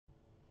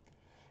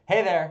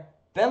Hey there,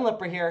 Ben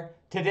Lipper here.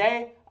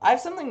 Today, I have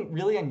something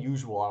really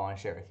unusual I want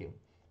to share with you.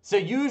 So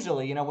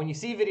usually, when you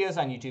see videos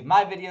on YouTube,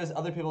 my videos,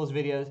 other people's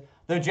videos,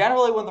 they're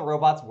generally when the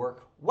robots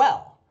work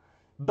well.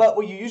 But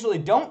what you usually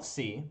don't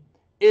see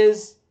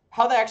is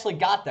how they actually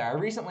got there. I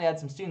recently had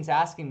some students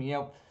asking me,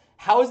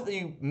 how is it that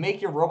you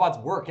make your robots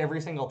work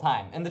every single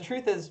time? And the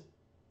truth is,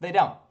 they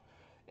don't.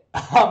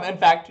 In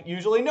fact,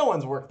 usually no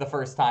one's worked the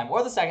first time,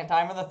 or the second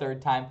time, or the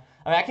third time.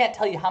 I can't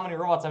tell you how many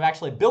robots I've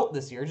actually built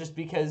this year just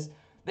because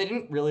they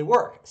didn't really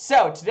work.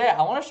 So today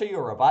I want to show you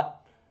a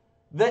robot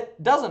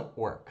that doesn't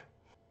work.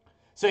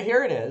 So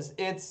here it is.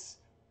 It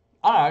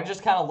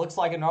just kind of looks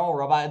like a normal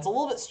robot. It's a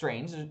little bit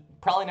strange. You've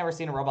probably never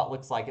seen a robot that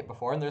looks like it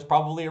before, and there's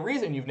probably a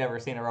reason you've never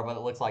seen a robot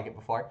that looks like it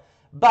before.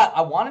 But I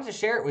wanted to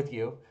share it with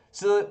you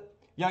so that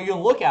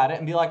you'll look at it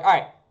and be like, all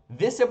right,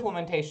 this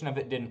implementation of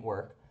it didn't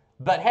work,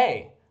 but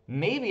hey,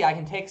 maybe I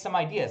can take some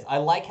ideas. I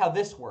like how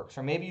this works,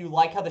 or maybe you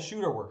like how the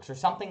shooter works, or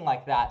something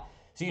like that.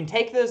 So you can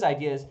take those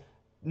ideas,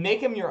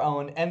 make them your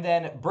own, and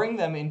then bring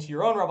them into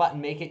your own robot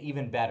and make it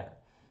even better.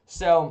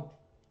 So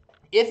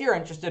if you're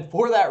interested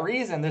for that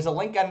reason, there's a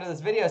link under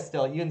this video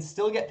still. You can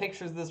still get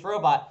pictures of this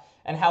robot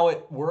and how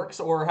it works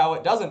or how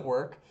it doesn't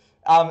work.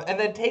 And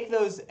then take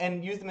those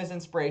and use them as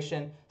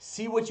inspiration.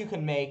 See what you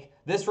can make.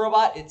 This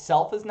robot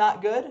itself is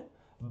not good,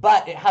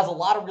 but it has a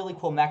lot of really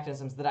cool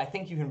mechanisms that I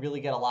think you can really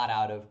get a lot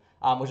out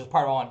of, which is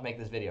part of why I wanted to make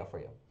this video for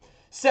you.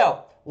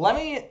 So let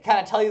me kind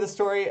of tell you the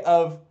story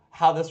of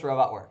how this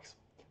robot works.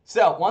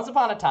 So once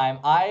upon a time,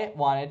 I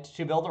wanted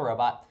to build a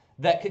robot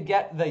that could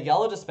get the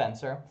yellow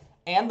dispenser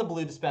and the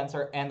blue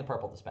dispenser and the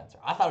purple dispenser.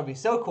 I thought it would be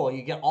so cool.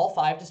 You get all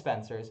 5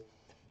 dispensers,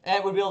 and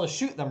it would be able to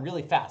shoot them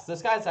really fast.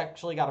 This guy's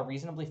actually got a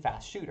reasonably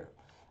fast shooter.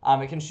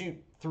 It can shoot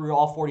through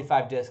all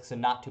 45 discs in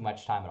not too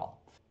much time at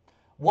all.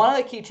 One of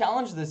the key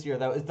challenges this year,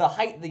 though, is the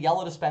height the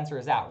yellow dispenser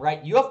is at,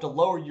 right? You have to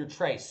lower your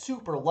tray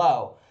super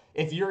low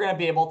if you're going to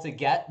be able to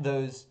get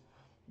those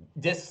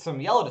discs from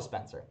the yellow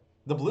dispenser.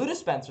 The blue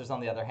dispensers, on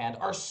the other hand,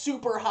 are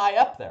super high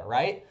up there,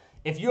 right?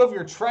 If you have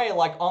your tray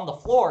like on the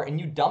floor and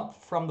you dump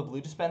from the blue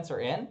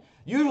dispenser in,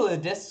 usually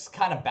the discs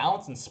kind of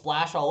bounce and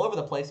splash all over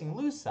the place and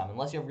you lose some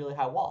unless you have really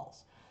high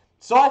walls.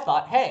 So I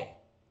thought, hey,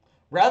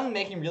 rather than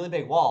making really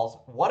big walls,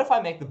 what if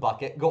I make the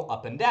bucket go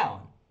up and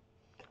down?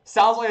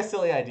 Sounds like a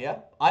silly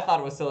idea. I thought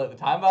it was silly at the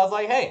time, but I was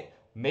like, hey,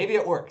 maybe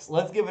it works.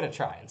 Let's give it a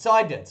try. And so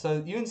I did.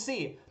 So you can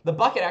see the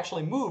bucket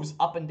actually moves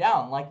up and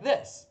down like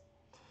this.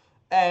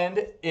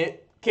 And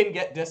it can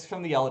get discs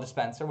from the yellow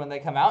dispenser when they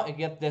come out and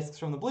get discs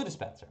from the blue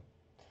dispenser.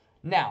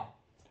 Now,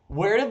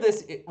 where did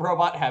this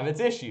robot have its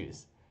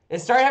issues?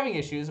 It started having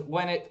issues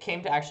when it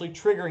came to actually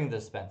triggering the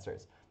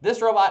dispensers.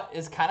 This robot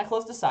is kind of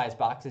close to size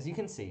box, as you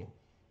can see.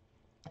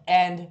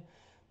 And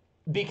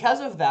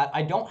because of that,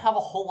 I don't have a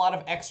whole lot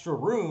of extra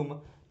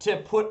room to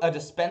put a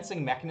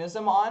dispensing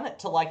mechanism on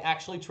to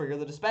actually trigger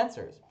the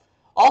dispensers.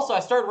 Also, I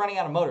started running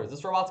out of motors.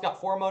 This robot's got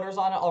 4 motors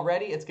on it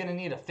already. It's going to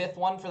need a 5th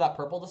one for that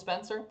purple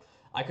dispenser.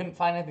 I couldn't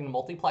find anything to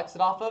multiplex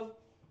it off of.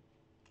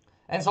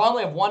 And so I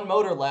only have 1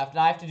 motor left, and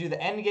I have to do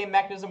the end game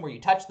mechanism where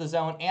you touch the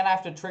zone, and I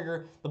have to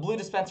trigger the blue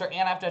dispenser,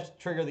 and I have to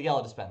trigger the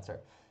yellow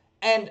dispenser.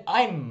 And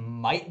I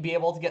might be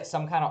able to get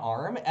some kind of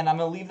arm, and I'm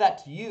going to leave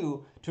that to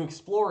you to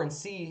explore and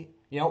see,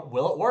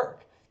 will it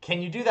work? Can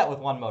you do that with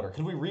 1 motor?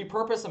 Could we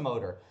repurpose a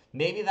motor?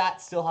 Maybe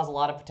that still has a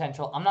lot of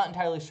potential. I'm not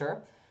entirely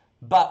sure,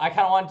 but I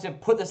kind of wanted to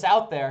put this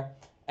out there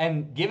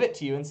and give it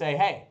to you and say,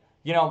 hey,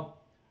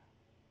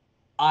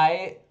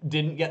 I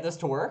didn't get this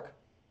to work.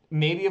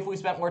 Maybe if we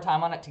spent more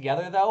time on it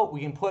together, though,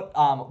 we can put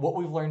what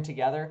we've learned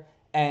together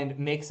and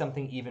make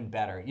something even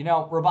better.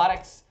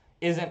 Robotics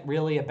isn't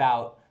really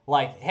about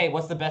hey,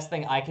 what's the best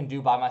thing I can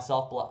do by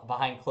myself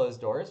behind closed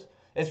doors?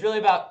 It's really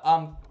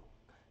about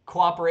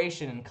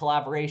cooperation and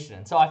collaboration.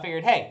 And so I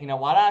figured, hey,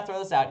 why don't I throw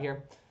this out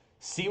here,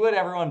 see what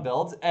everyone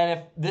builds, and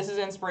if this is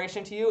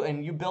inspiration to you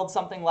and you build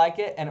something like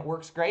it and it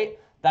works great,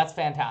 that's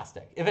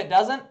fantastic. If it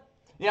doesn't,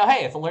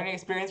 hey, it's a learning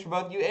experience for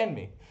both you and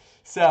me.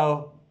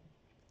 So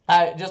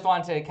I just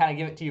wanted to kind of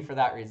give it to you for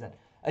that reason.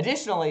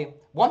 Additionally,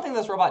 one thing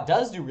this robot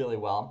does do really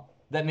well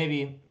that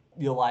maybe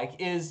you'll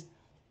like is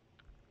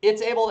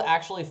it's able to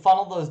actually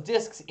funnel those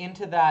discs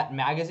into that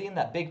magazine,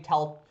 that big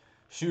tel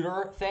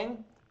shooter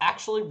thing,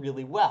 actually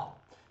really well.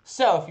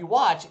 So if you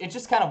watch, it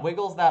just kind of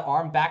wiggles that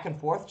arm back and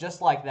forth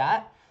just like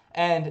that,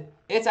 and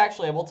it's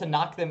actually able to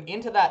knock them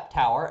into that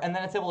tower, and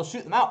then it's able to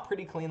shoot them out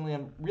pretty cleanly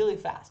and really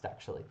fast,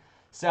 actually.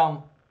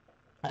 So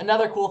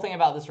another cool thing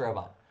about this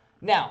robot.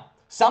 Now,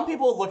 some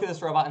people look at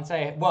this robot and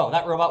say, whoa,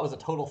 that robot was a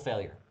total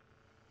failure.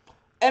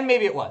 And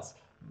maybe it was.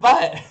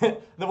 But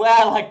the way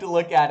I like to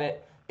look at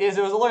it is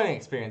it was a learning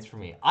experience for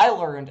me. I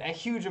learned a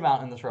huge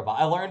amount in this robot.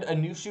 I learned a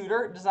new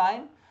shooter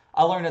design.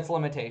 I learned its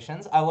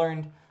limitations. I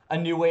learned a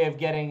new way of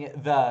getting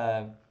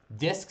the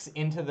discs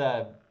into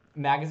the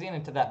magazine,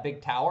 into that big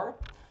tower.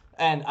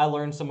 And I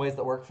learned some ways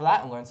that work for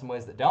that and learned some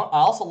ways that don't. I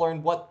also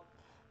learned what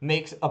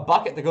makes a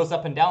bucket that goes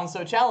up and down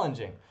so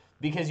challenging,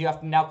 because you have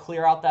to now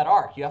clear out that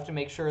arc. You have to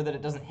make sure that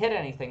it doesn't hit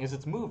anything as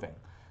it's moving.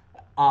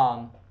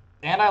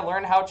 And I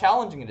learned how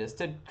challenging it is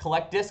to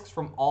collect discs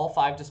from all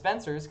 5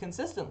 dispensers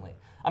consistently.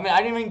 I mean,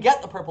 I didn't even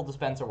get the purple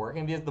dispenser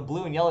working because the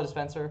blue and yellow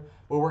dispenser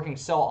were working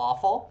so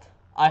awful.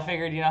 I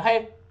figured,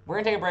 hey, we're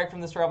going to take a break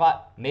from this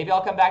robot. Maybe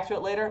I'll come back to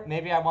it later.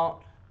 Maybe I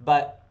won't.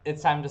 But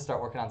it's time to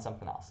start working on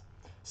something else.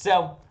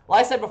 So,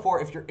 like I said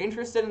before, if you're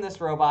interested in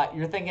this robot,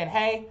 you're thinking,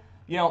 hey,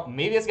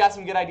 maybe it's got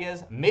some good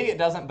ideas. Maybe it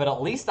doesn't, but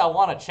at least I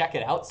want to check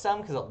it out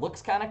some because it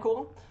looks kind of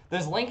cool.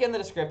 There's a link in the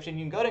description.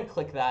 You can go ahead and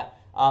click that.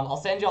 I'll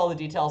send you all the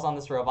details on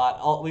this robot,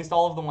 at least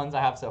all of the ones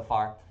I have so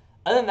far.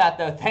 Other than that,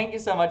 though, thank you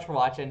so much for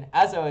watching.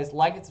 As always,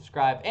 like and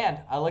subscribe, and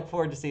I look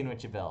forward to seeing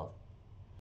what you build.